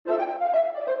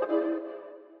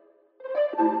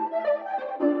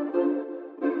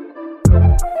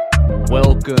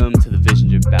Welcome to the Vision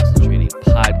Gym Basketball Training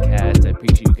Podcast. I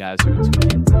appreciate you guys who are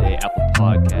tuning in today. Apple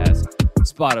Podcasts,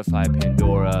 Spotify,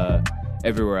 Pandora,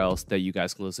 everywhere else that you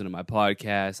guys can listen to my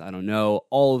podcast. I don't know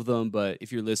all of them, but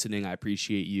if you're listening, I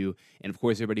appreciate you. And of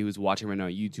course, everybody who's watching right now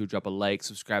on YouTube, drop a like,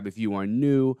 subscribe if you are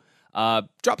new.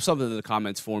 Drop something in the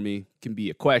comments for me. Can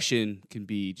be a question, can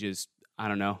be just, I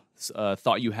don't know,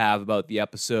 thought you have about the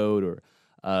episode or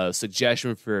a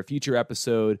suggestion for a future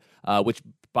episode, which,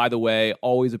 by the way,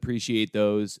 always appreciate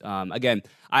those. Again,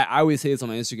 I always say this on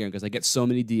my Instagram because I get so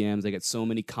many DMs, I get so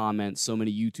many comments, so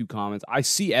many YouTube comments. I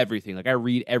see everything. Like, I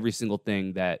read every single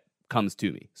thing that comes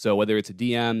to me. So whether it's a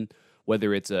DM,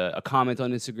 whether it's a comment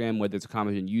on Instagram, whether it's a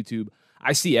comment on YouTube,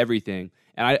 I see everything.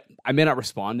 And I may not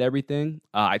respond to everything.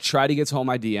 I try to get to all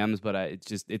my DMs, but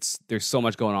there's so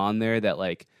much going on there that,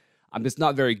 like, I'm just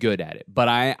not very good at it. But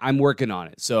I'm working on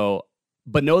it. So,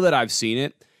 but know that I've seen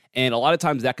it. And a lot of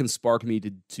times that can spark me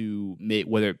to make,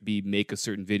 whether it be make a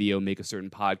certain video, make a certain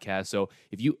podcast. So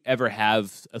if you ever have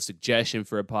a suggestion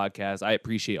for a podcast, I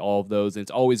appreciate all of those. And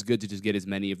it's always good to just get as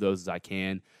many of those as I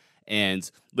can. And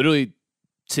literally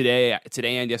today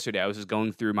and yesterday, I was just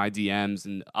going through my DMs.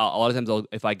 And a lot of times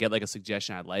if I get like a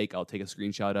suggestion I like, I'll take a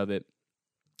screenshot of it.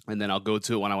 And then I'll go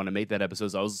to it when I want to make that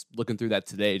episode. So I was looking through that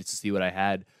today just to see what I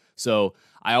had. So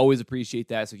I always appreciate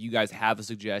that. So if you guys have a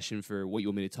suggestion for what you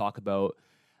want me to talk about,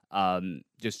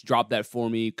 just drop that for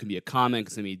me. It could be a comment,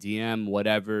 could send me a DM,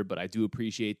 whatever, but I do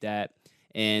appreciate that.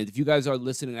 And if you guys are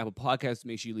listening to Apple Podcasts,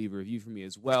 make sure you leave a review for me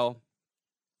as well.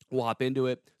 We'll hop into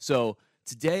it. So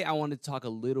today I want to talk a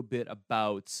little bit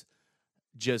about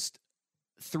just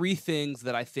 3 things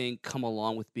that I think come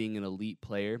along with being an elite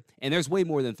player. And there's way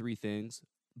more than 3 things,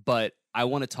 but I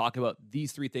want to talk about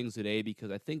these 3 things today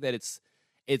because I think that it's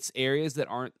areas that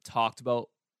aren't talked about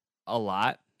a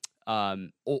lot.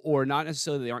 Or not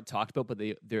necessarily they aren't talked about, but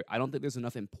I don't think there's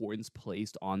enough importance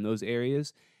placed on those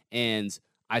areas. And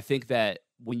I think that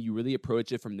when you really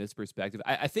approach it from this perspective,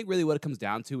 I think really what it comes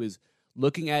down to is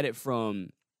looking at it from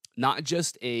not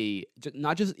just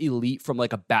elite from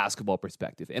like a basketball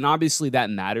perspective. And obviously that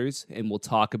matters. And we'll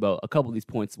talk about a couple of these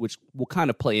points, which will kind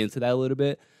of play into that a little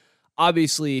bit.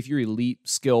 Obviously, if you're elite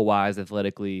skill wise,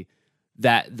 athletically,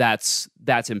 that's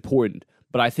important.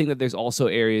 But I think that there's also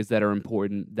areas that are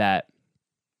important that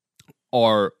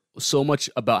are so much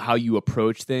about how you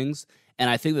approach things. And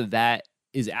I think that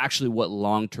is actually what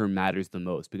long-term matters the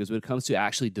most. Because when it comes to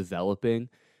actually developing,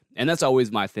 and that's always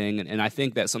my thing, and I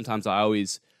think that sometimes I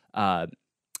always have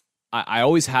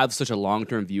such a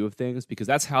long-term view of things because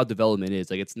that's how development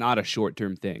is. Like, it's not a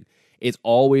short-term thing. It's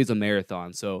always a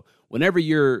marathon. So whenever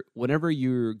you're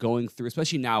going through,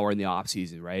 especially now we're in the off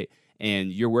season, right?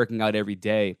 And you're working out every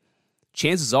day,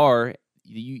 chances are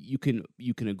you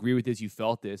can agree with this, you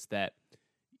felt this, that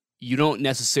you don't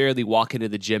necessarily walk into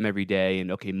the gym every day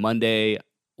and, okay, Monday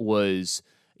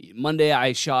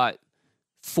I shot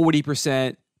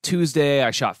 40%, Tuesday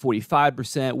I shot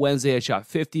 45%, Wednesday I shot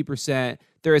 50%,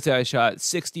 Thursday I shot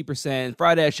 60%,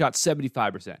 Friday I shot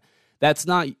 75%. That's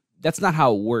not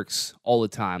how it works all the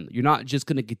time. You're not just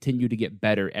going to continue to get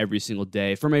better every single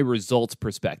day from a results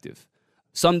perspective.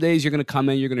 Some days you're going to come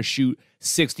in, you're going to shoot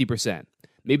 60%.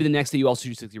 Maybe the next day you also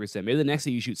shoot 60%. Maybe the next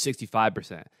day you shoot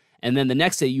 65%. And then the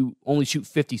next day you only shoot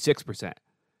 56%.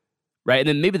 Right? And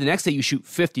then maybe the next day you shoot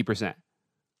 50%.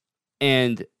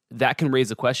 And that can raise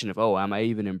the question of, oh, am I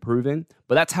even improving?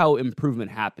 But that's how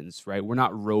improvement happens, right? We're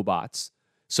not robots.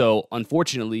 So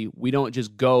unfortunately, we don't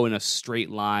just go in a straight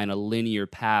line, a linear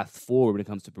path forward when it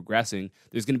comes to progressing.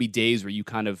 There's going to be days where you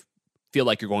kind of feel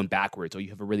like you're going backwards or you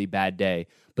have a really bad day.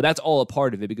 But that's all a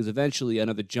part of it because eventually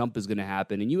another jump is going to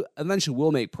happen and you eventually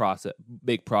will make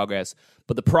progress.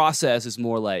 But the process is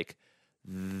more like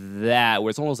that, where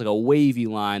it's almost like a wavy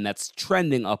line that's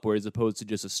trending upwards as opposed to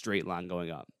just a straight line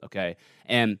going up, okay?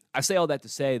 And I say all that to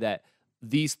say that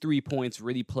these 3 points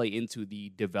really play into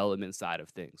the development side of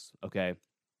things, okay?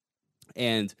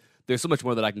 And there's so much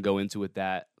more that I can go into with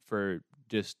that. For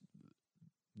just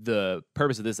the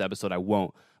purpose of this episode, I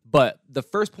won't. But the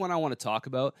first point I want to talk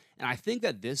about, and I think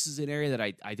that this is an area that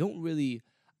I don't really,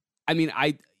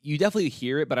 you definitely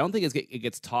hear it, but I don't think it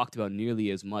gets talked about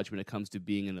nearly as much when it comes to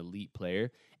being an elite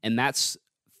player, and that's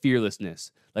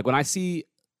fearlessness. Like, when I see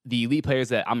the elite players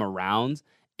that I'm around,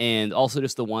 and also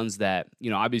just the ones that,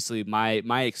 obviously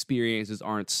my experiences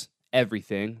aren't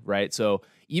everything, right? So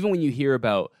even when you hear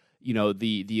about,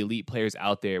 the elite players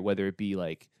out there, whether it be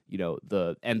like,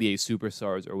 the NBA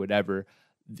superstars or whatever,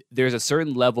 there's a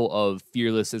certain level of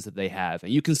fearlessness that they have.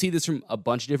 And you can see this from a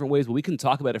bunch of different ways, but we can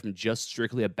talk about it from just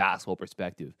strictly a basketball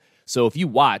perspective. So if you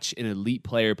watch an elite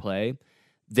player play,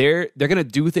 they're going to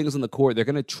do things on the court. They're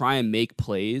going to try and make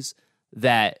plays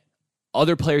that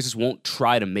other players just won't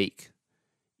try to make.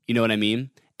 You know what I mean?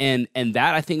 And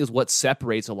that, I think, is what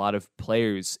separates a lot of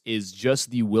players, is just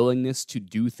the willingness to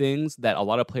do things that a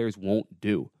lot of players won't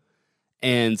do.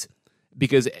 And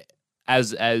because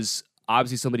as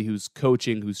obviously somebody who's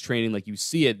coaching, who's training, like, you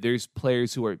see it, there's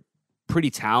players who are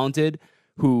pretty talented,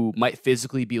 who might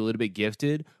physically be a little bit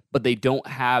gifted, but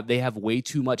they have way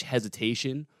too much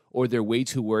hesitation, or they're way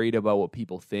too worried about what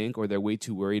people think, or they're way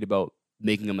too worried about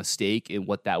making a mistake and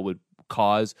what that would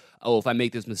cause. Oh, if I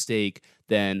make this mistake,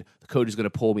 then the coach is going to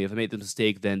pull me. If I make this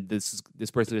mistake, then this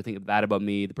person's going to think that about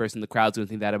me. The person in the crowd's going to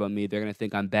think that about me. They're going to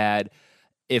think I'm bad.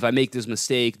 If I make this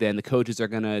mistake, then the coaches are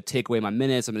going to take away my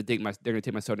minutes. They're going to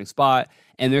take my starting spot.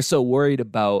 And they're so worried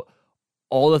about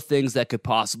all the things that could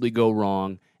possibly go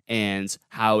wrong and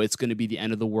how it's going to be the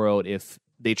end of the world if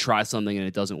they try something and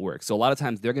it doesn't work. So a lot of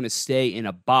times they're going to stay in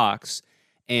a box,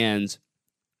 and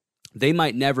they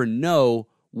might never know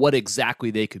what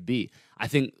exactly they could be. I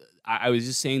think I was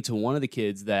just saying to one of the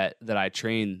kids that I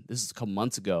trained, this is a couple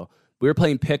months ago, we were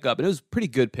playing pickup, and it was pretty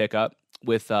good pickup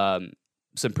with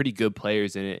some pretty good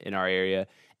players in it in our area.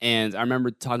 And I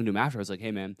remember talking to him after. I was like,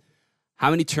 hey, man,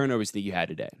 how many turnovers do you think you had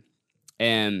today?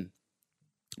 And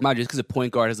mind you, just because a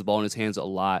point guard has the ball in his hands a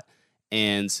lot,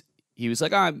 and he was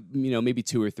like, maybe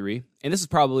 2 or 3. And this is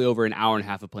probably over an hour and a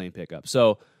half of playing pickup.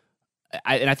 So,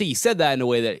 I think he said that in a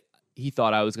way that he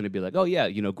thought I was going to be like, oh, yeah,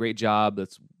 great job.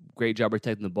 That's great job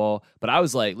protecting the ball. But I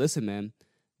was like, listen, man,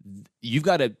 you've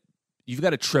got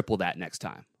to triple that next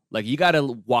time. Like, you got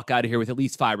to walk out of here with at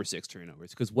least 5 or 6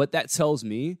 turnovers. Because what that tells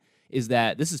me is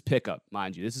that this is pickup,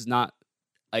 mind you. This is not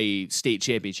a state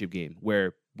championship game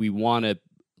where we want to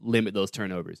limit those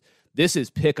turnovers. This is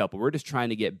pickup, where we're just trying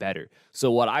to get better.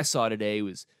 So what I saw today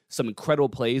was some incredible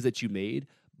plays that you made,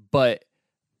 but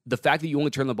the fact that you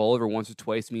only turned the ball over once or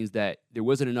twice means that there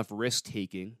wasn't enough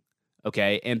risk-taking,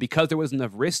 okay? And because there wasn't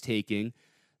enough risk-taking,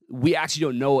 we actually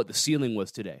don't know what the ceiling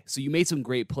was today. So you made some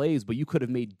great plays, but you could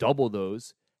have made double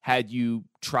those had you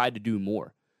tried to do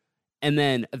more. And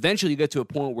then eventually you get to a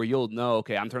point where you'll know,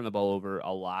 okay, I'm turning the ball over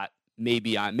a lot.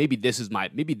 Maybe this is my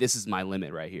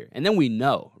limit right here. And then we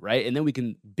know, right? And then we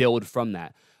can build from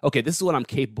that. Okay, this is what I'm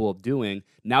capable of doing.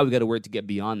 Now we got to work to get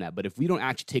beyond that. But if we don't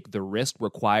actually take the risk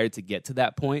required to get to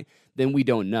that point, then we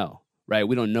don't know, right?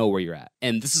 We don't know where you're at.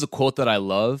 And this is a quote that I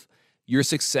love. Your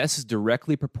success is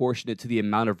directly proportionate to the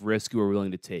amount of risk you are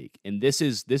willing to take. And this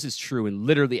is true in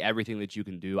literally everything that you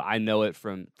can do. I know it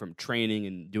from training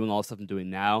and doing all the stuff I'm doing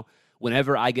now.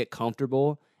 Whenever I get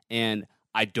comfortable and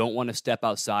I don't want to step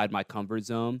outside my comfort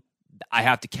zone, I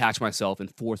have to catch myself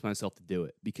and force myself to do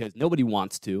it, because nobody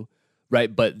wants to,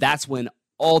 right? But that's when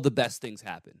all the best things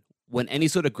happen. When any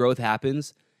sort of growth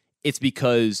happens, it's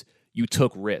because you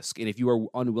took risk. And if you are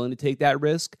unwilling to take that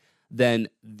risk, then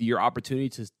your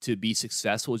opportunity to be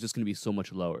successful is just going to be so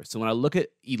much lower. So when I look at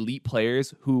elite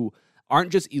players who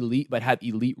aren't just elite but have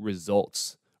elite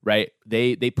results, right?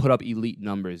 They put up elite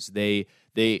numbers. They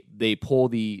pull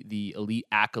the elite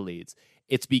accolades.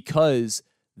 It's because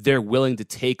they're willing to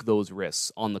take those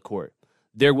risks on the court.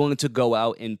 They're willing to go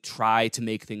out and try to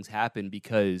make things happen,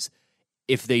 because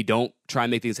if they don't try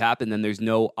and make things happen, then there's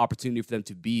no opportunity for them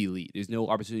to be elite. There's no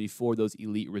opportunity for those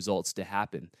elite results to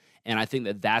happen. And I think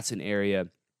that that's an area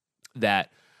that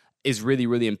is really,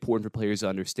 really important for players to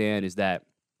understand, is that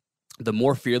the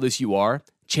more fearless you are,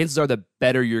 chances are the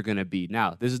better you're going to be.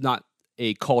 Now, this is not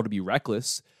a call to be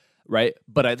reckless, right?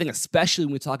 But I think especially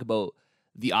when we talk about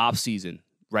the off season,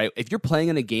 right? If you're playing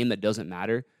in a game that doesn't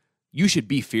matter, you should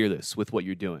be fearless with what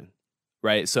you're doing,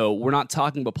 right? So we're not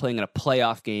talking about playing in a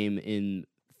playoff game in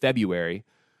February.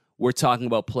 We're talking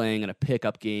about playing in a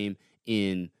pickup game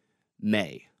in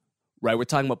May, right? We're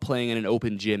talking about playing in an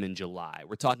open gym in July.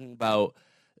 We're talking about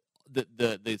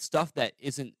the stuff that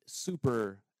isn't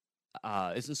super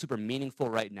meaningful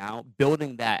right now,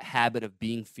 building that habit of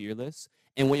being fearless.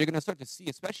 And what you're going to start to see,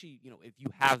 especially, if you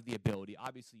have the ability,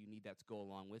 obviously you need that to go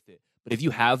along with it. But if you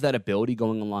have that ability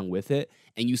going along with it,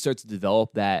 and you start to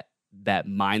develop that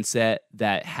mindset,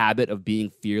 that habit of being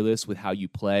fearless with how you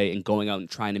play and going out and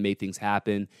trying to make things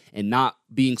happen and not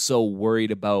being so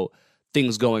worried about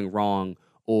things going wrong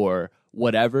or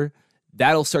whatever,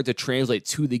 that'll start to translate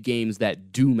to the games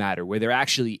that do matter, where there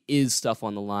actually is stuff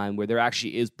on the line, where there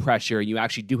actually is pressure, and you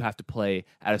actually do have to play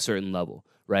at a certain level,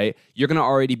 right? You're going to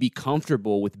already be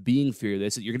comfortable with being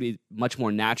fearless. You're going to be much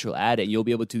more natural at it, and you'll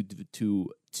be able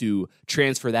to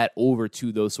transfer that over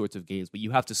to those sorts of games. But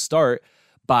you have to start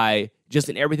by, just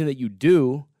in everything that you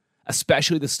do,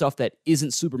 especially the stuff that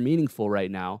isn't super meaningful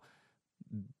right now,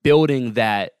 building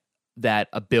that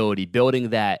ability, building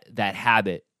that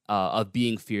habit of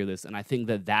being fearless. And I think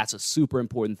that that's a super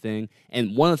important thing.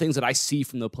 And one of the things that I see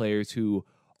from the players who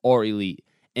are elite,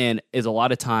 and is a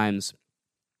lot of times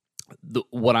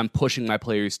what I'm pushing my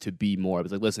players to be more. I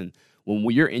was like, listen,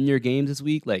 when you're in your games this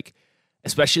week, like,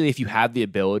 especially if you have the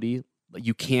ability,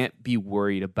 you can't be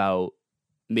worried about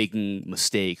making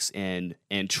mistakes and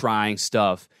trying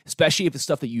stuff, especially if it's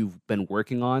stuff that you've been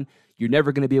working on. You're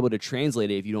never going to be able to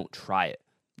translate it if you don't try it.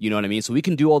 You know what I mean? So we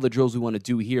can do all the drills we want to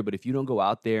do here, but if you don't go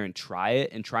out there and try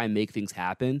it and try and make things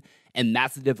happen, and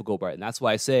that's the difficult part. And that's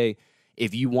why I say,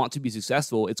 if you want to be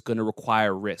successful, it's going to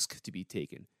require risk to be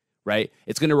taken, right?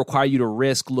 It's going to require you to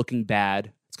risk looking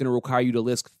bad. It's going to require you to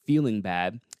risk feeling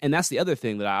bad. And that's the other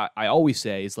thing that I always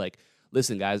say is like,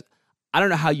 listen, guys, I don't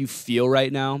know how you feel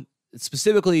right now,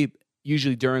 specifically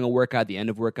usually during a workout, the end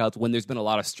of workouts, when there's been a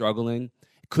lot of struggling.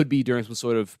 It could be during some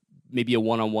sort of maybe a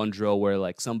one-on-one drill where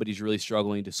like somebody's really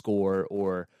struggling to score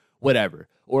or whatever.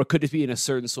 Or it could just be in a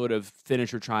certain sort of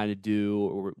finish you're trying to do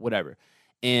or whatever.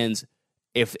 And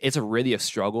if it's really a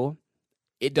struggle,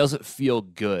 it doesn't feel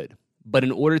good. But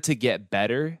in order to get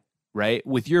better, right,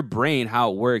 with your brain,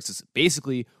 how it works is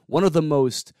basically one of the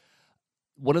most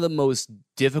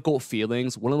difficult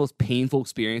feelings, one of the most painful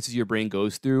experiences your brain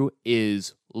goes through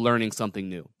is learning something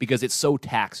new because it's so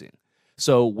taxing.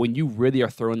 So when you really are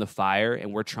throwing the fire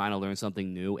and we're trying to learn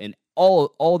something new, and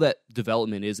all that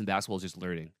development is in basketball is just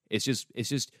learning. It's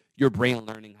just your brain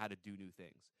learning how to do new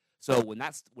things. So when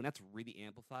that's really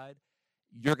amplified,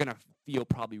 you're gonna feel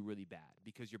probably really bad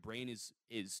because your brain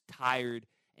is tired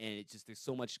and it's just there's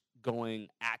so much going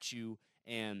at you.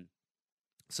 And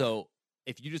so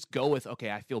if you just go with, okay,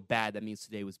 I feel bad, that means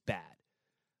today was bad.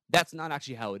 That's not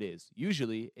actually how it is.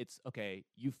 Usually it's, okay,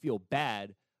 you feel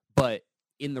bad, but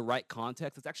in the right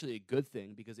context, it's actually a good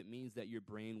thing because it means that your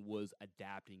brain was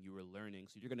adapting, you were learning.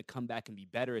 So you're going to come back and be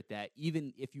better at that,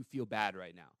 even if you feel bad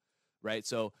right now, right?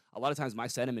 So a lot of times my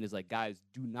sentiment is like, guys,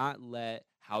 do not let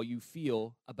how you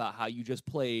feel about how you just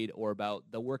played or about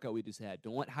the workout we just had.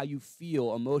 Don't let how you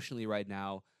feel emotionally right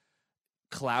now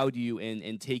cloud you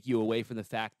and take you away from the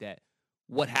fact that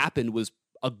what happened was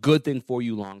a good thing for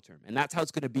you long term. And that's how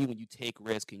it's going to be when you take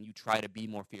risk and you try to be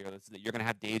more fearless. That you're going to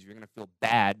have days where you're going to feel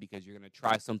bad because you're going to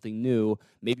try something new,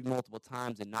 maybe multiple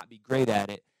times, and not be great at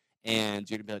it. And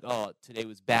you're going to be like, oh, today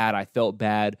was bad, I felt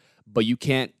bad. But you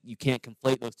can't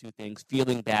conflate those two things,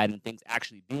 feeling bad and things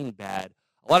actually being bad.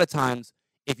 A lot of times,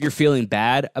 if you're feeling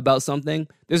bad about something,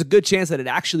 there's a good chance that it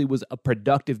actually was a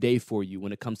productive day for you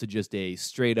when it comes to just a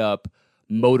straight up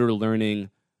motor learning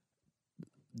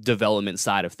development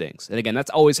side of things. And again, that's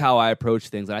always how I approach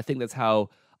things. And I think that's how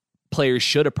players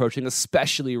should approach things,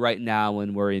 especially right now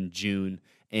when we're in June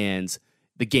and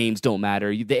the games don't matter.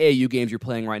 The AAU games you're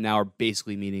playing right now are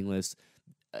basically meaningless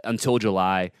until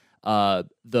July.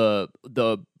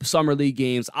 The summer league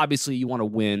games, obviously you want to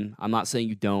win. I'm not saying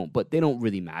you don't, but they don't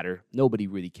really matter. Nobody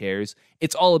really cares.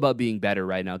 It's all about being better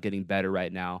right now, getting better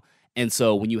right now. And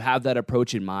so when you have that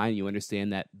approach in mind, you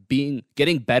understand that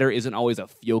getting better isn't always a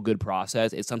feel-good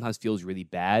process. It sometimes feels really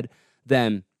bad.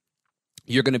 Then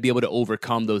you're going to be able to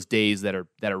overcome those days that are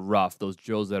rough, those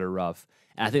drills that are rough.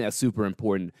 And I think that's super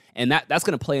important. And that's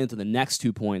going to play into the next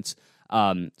 2 points,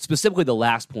 specifically the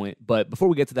last point. But before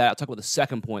we get to that, I'll talk about the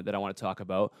second point that I want to talk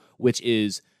about, which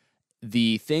is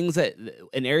the things that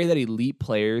an area that elite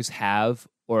players have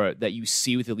or that you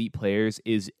see with elite players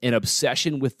is an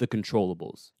obsession with the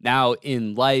controllables. Now,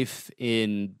 in life,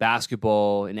 in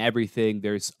basketball, in everything,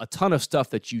 there's a ton of stuff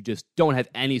that you just don't have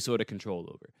any sort of control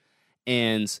over.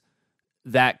 And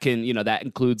that that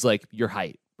includes like your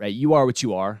height, right? You are what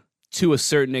you are. To a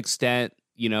certain extent,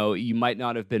 you might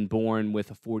not have been born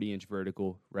with a 40-inch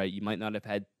vertical, right? You might not have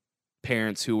had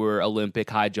parents who were Olympic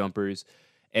high jumpers.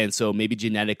 And so maybe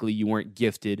genetically you weren't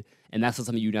gifted, and that's not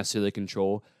something you necessarily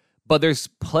control. But there's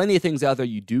plenty of things out there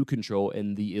you do control,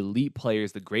 and the elite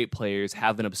players, the great players,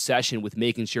 have an obsession with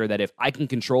making sure that if I can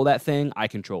control that thing, I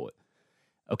control it.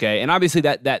 Okay, and obviously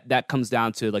that comes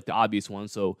down to like the obvious one,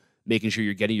 so making sure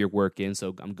you're getting your work in.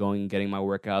 So I'm going and getting my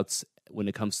workouts. When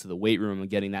it comes to the weight room and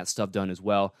getting that stuff done as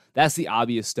well. That's the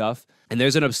obvious stuff. And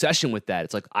there's an obsession with that.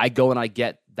 It's like I go and I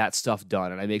get that stuff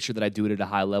done, and I make sure that I do it at a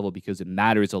high level because it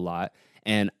matters a lot.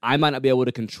 And I might not be able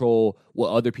to control what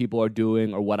other people are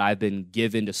doing or what I've been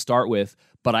given to start with,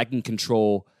 but I can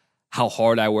control how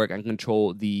hard I work. I can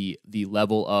control the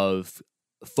level of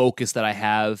focus that I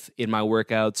have in my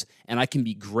workouts, and I can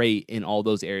be great in all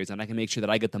those areas, and I can make sure that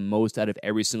I get the most out of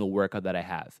every single workout that I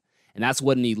have. And that's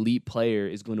what an elite player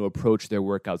is going to approach their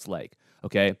workouts like,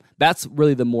 okay? That's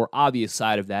really the more obvious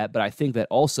side of that, but I think that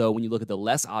also when you look at the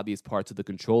less obvious parts of the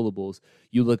controllables,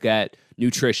 you look at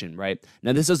nutrition, right?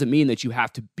 Now, this doesn't mean that you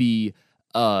have to be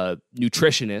a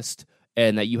nutritionist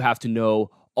and that you have to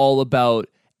know all about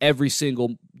every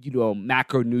single,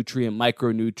 macronutrient,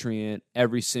 micronutrient,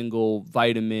 every single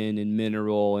vitamin and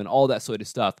mineral and all that sort of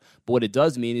stuff. But what it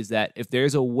does mean is that if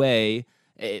there's a way,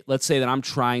 let's say that I'm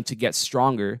trying to get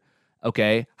stronger,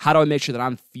 okay, how do I make sure that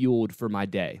I'm fueled for my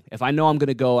day? If I know I'm going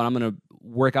to go and I'm going to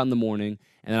work out in the morning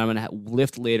and then I'm going to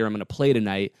lift later, I'm going to play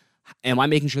tonight, am I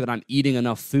making sure that I'm eating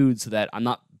enough food so that I'm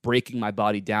not breaking my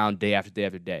body down day after day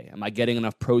after day? Am I getting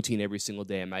enough protein every single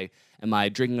day? Am I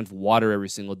drinking enough water every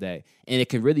single day? And it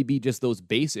can really be just those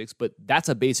basics, but that's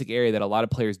a basic area that a lot of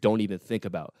players don't even think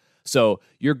about. So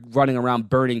you're running around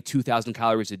burning 2,000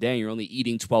 calories a day and you're only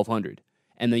eating 1,200.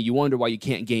 And then you wonder why you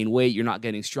can't gain weight. You're not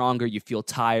getting stronger. You feel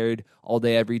tired all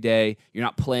day, every day. You're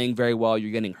not playing very well.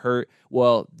 You're getting hurt.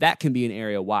 Well, that can be an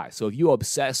area why. So if you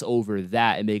obsess over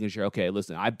that and making sure, okay,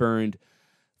 listen, I burned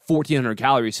 1,400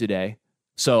 calories today,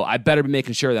 so I better be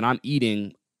making sure that I'm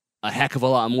eating a heck of a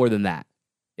lot more than that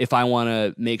if I want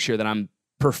to make sure that I'm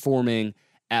performing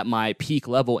at my peak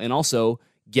level and also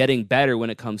getting better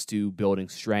when it comes to building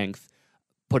strength,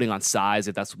 putting on size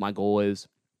if that's what my goal is,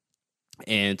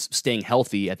 and staying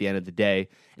healthy at the end of the day.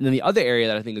 And then the other area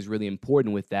that I think is really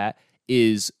important with that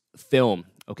is film,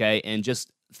 okay? And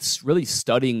just really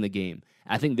studying the game.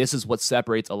 I think this is what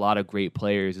separates a lot of great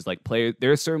players is like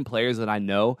there are certain players that I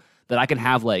know that I can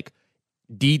have like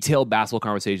detailed basketball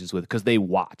conversations with because they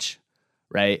watch,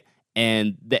 right?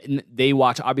 And they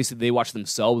watch, obviously they watch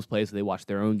themselves play, so they watch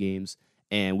their own games,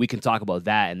 and we can talk about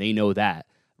that, and they know that,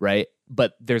 right?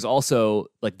 But there's also,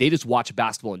 like, they just watch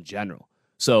basketball in general.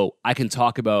 So I can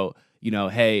talk about,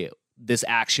 hey, this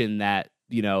action that,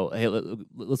 hey,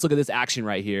 let's look at this action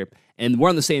right here. And we're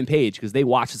on the same page because they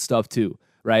watch the stuff too,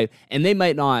 right? And they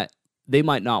might not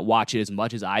watch it as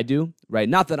much as I do, right?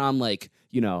 Not that I'm like,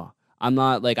 I'm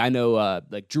not like, I know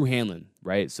like Drew Hanlon,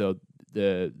 right? So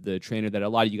the trainer that a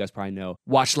lot of you guys probably know,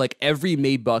 watched like every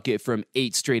made bucket from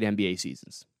 8 straight NBA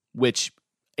seasons, which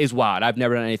is wild. I've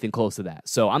never done anything close to that.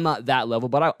 So I'm not that level,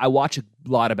 but I watch a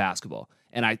lot of basketball.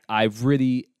 And I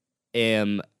really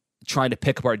am trying to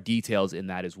pick apart details in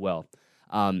that as well.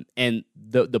 And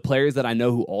the players that I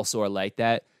know who also are like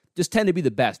that just tend to be the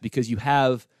best because you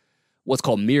have what's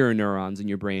called mirror neurons in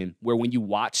your brain, where when you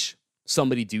watch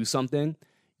somebody do something,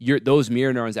 those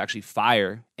mirror neurons actually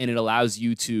fire, and it allows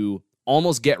you to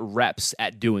almost get reps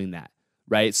at doing that,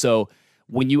 right? So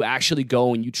when you actually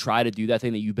go and you try to do that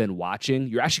thing that you've been watching,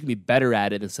 you're actually going to be better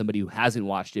at it than somebody who hasn't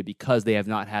watched it because they have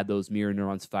not had those mirror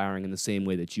neurons firing in the same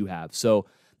way that you have. So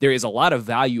there is a lot of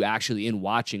value actually in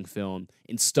watching film,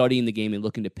 in studying the game and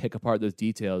looking to pick apart those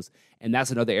details. And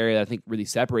that's another area that I think really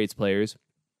separates players.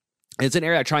 And it's an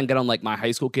area I try and get on like my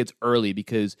high school kids early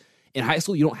because in high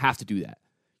school, you don't have to do that.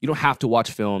 You don't have to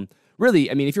watch film.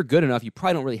 Really, I mean, if you're good enough, you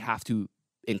probably don't really have to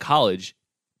in college.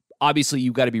 Obviously,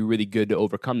 you've got to be really good to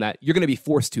overcome that. You're going to be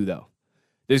forced to, though.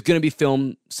 There's going to be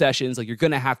film sessions. Like, you're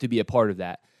going to have to be a part of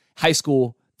that. High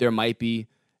school, there might be.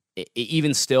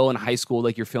 Even still in high school,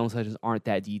 like, your film sessions aren't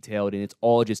that detailed, and it's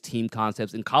all just team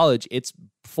concepts. In college, it's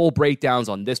full breakdowns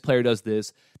on this player does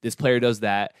this player does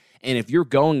that. And if you're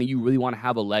going and you really want to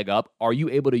have a leg up, are you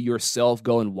able to yourself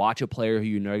go and watch a player who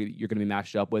you know you're going to be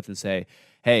matched up with and say,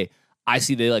 hey, I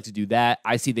see they like to do that.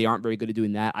 I see they aren't very good at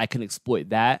doing that. I can exploit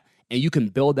that. And you can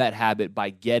build that habit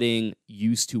by getting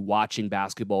used to watching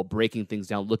basketball, breaking things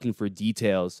down, looking for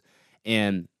details.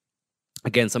 And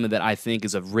again, something that I think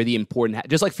is a really important,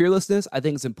 just like fearlessness, I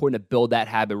think it's important to build that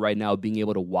habit right now of being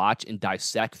able to watch and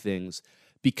dissect things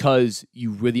because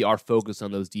you really are focused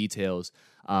on those details.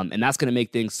 And that's going to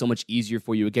make things so much easier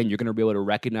for you. Again, you're going to be able to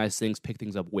recognize things, pick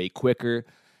things up way quicker.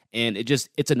 And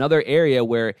it's another area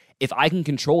where if I can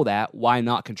control that, why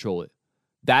not control it?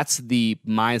 That's the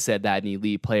mindset that an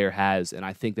elite player has, and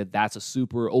I think that that's a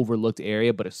super overlooked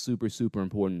area, but a super, super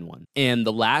important one. And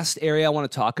the last area I want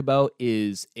to talk about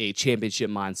is a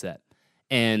championship mindset.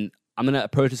 And I'm going to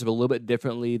approach this a little bit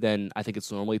differently than I think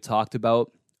it's normally talked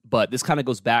about, but this kind of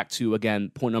goes back to, again,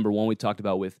 point number 1 we talked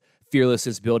about with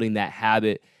fearlessness, building that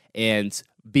habit, and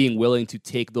being willing to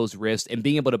take those risks, and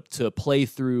being able to play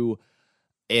through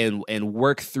and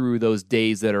work through those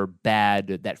days that are bad,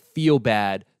 that feel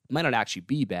bad, might not actually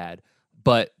be bad,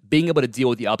 but being able to deal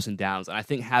with the ups and downs. And I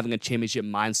think having a championship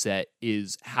mindset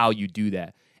is how you do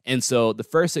that. And so the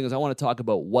first thing is I want to talk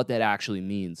about what that actually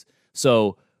means.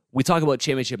 So we talk about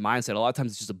championship mindset. A lot of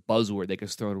times it's just a buzzword that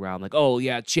gets thrown around like, oh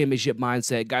yeah, championship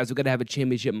mindset. Guys, we're going to have a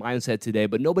championship mindset today,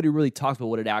 but nobody really talks about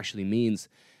what it actually means.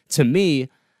 To me,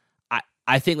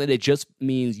 I think that it just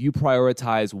means you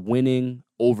prioritize winning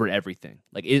over everything.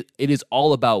 Like it is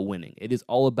all about winning. It is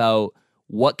all about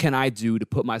what can I do to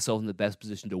put myself in the best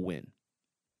position to win?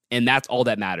 And that's all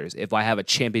that matters if I have a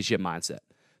championship mindset.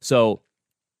 So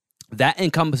that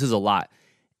encompasses a lot.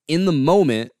 In the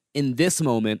moment, in this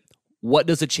moment, what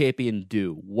does a champion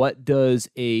do?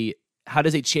 How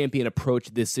does a champion approach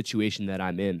this situation that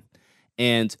I'm in?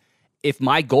 And if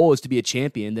my goal is to be a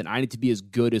champion, then I need to be as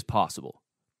good as possible,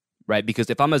 right? Because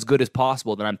if I'm as good as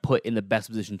possible, then I'm put in the best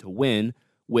position to win,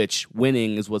 which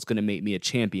winning is what's going to make me a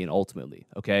champion ultimately,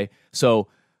 okay? So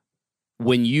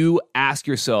when you ask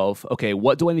yourself, okay,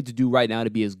 what do I need to do right now to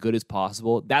be as good as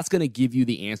possible? That's going to give you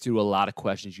the answer to a lot of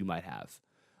questions you might have,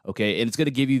 okay? And it's going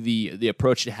to give you the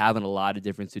approach to have in a lot of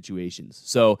different situations.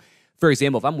 So, for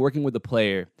example, if I'm working with a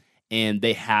player and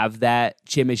they have that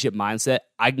championship mindset,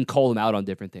 I can call them out on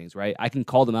different things, right? I can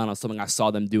call them out on something I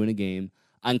saw them do in a game.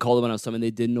 I can call them out on something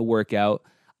they did in a workout.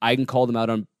 I can call them out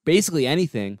on basically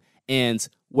anything. And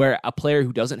where a player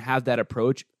who doesn't have that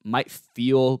approach might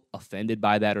feel offended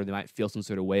by that, or they might feel some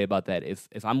sort of way about that.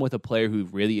 If I'm with a player who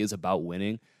really is about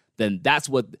winning, then that's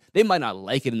what they might not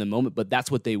like it in the moment, but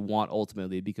that's what they want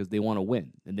ultimately, because they want to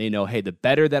win. And they know, hey, the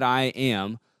better that I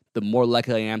am, the more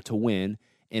likely I am to win.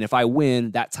 And if I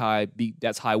win, that's how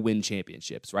I win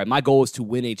championships, right? My goal is to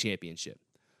win a championship,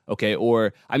 okay?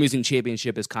 Or I'm using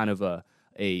championship as kind of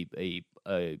a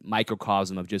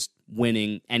microcosm of just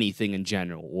winning anything in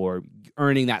general, or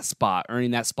earning that spot on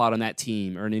that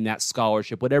team, earning that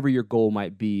scholarship, whatever your goal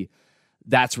might be.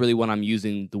 That's really what I'm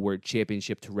using the word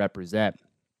championship to represent.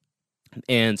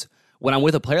 And when I'm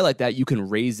with a player like that, you can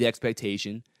raise the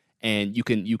expectation and you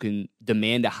can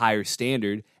demand a higher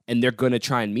standard, and they're going to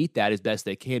try and meet that as best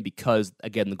they can, because,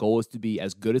 again, the goal is to be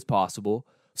as good as possible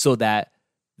so that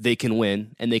they can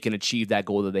win and they can achieve that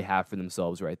goal that they have for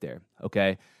themselves right there,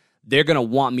 okay? They're going to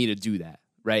want me to do that,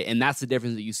 right? And that's the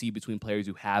difference that you see between players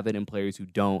who have it and players who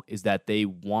don't, is that they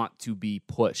want to be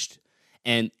pushed.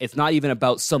 And it's not even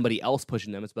about somebody else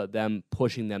pushing them. It's about them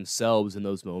pushing themselves in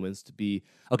those moments to be,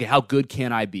 okay, how good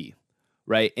can I be,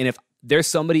 right? And if there's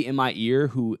somebody in my ear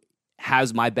who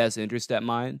has my best interest at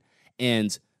mind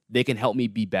and they can help me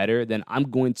be better, then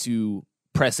I'm going to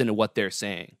press into what they're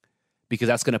saying, because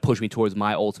that's going to push me towards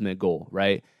my ultimate goal,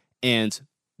 right? And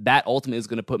that ultimately is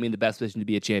going to put me in the best position to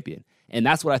be a champion. And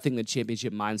that's what I think the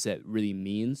championship mindset really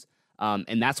means.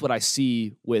 And that's what I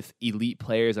see with elite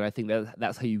players, and I think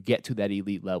that's how you get to that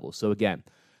elite level. So again,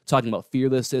 talking about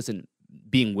fearlessness and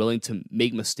being willing to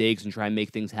make mistakes and try and make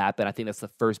things happen, I think that's the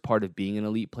first part of being an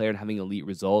elite player and having elite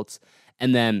results.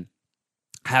 And then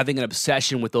having an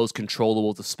obsession with those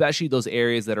controllables, especially those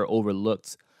areas that are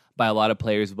overlooked by a lot of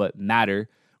players but matter,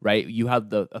 right? You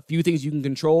have a few things you can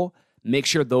control. Make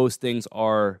sure those things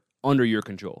are under your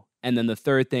control. And then the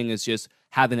third thing is just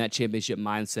having that championship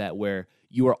mindset where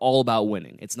you are all about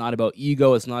winning. It's not about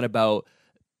ego. It's not about,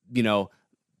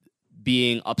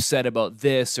 being upset about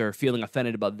this or feeling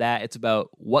offended about that. It's about,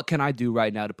 what can I do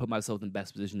right now to put myself in the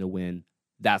best position to win?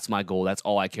 That's my goal. That's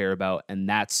all I care about. And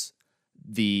that's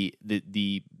the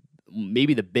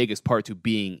maybe the biggest part to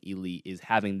being elite, is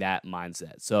having that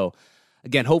mindset. So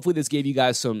again, hopefully this gave you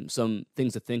guys some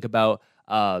things to think about.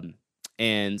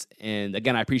 And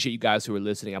again, I appreciate you guys who are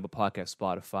listening. I have a podcast,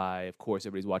 Spotify. Of course,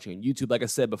 everybody's watching on YouTube. Like I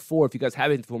said before, if you guys have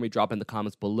anything for me, drop in the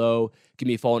comments below. Give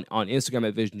me a follow on Instagram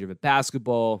at Vision Driven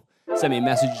Basketball. Send me a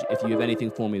message if you have anything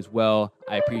for me as well.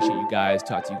 I appreciate you guys.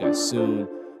 Talk to you guys soon.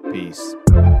 Peace.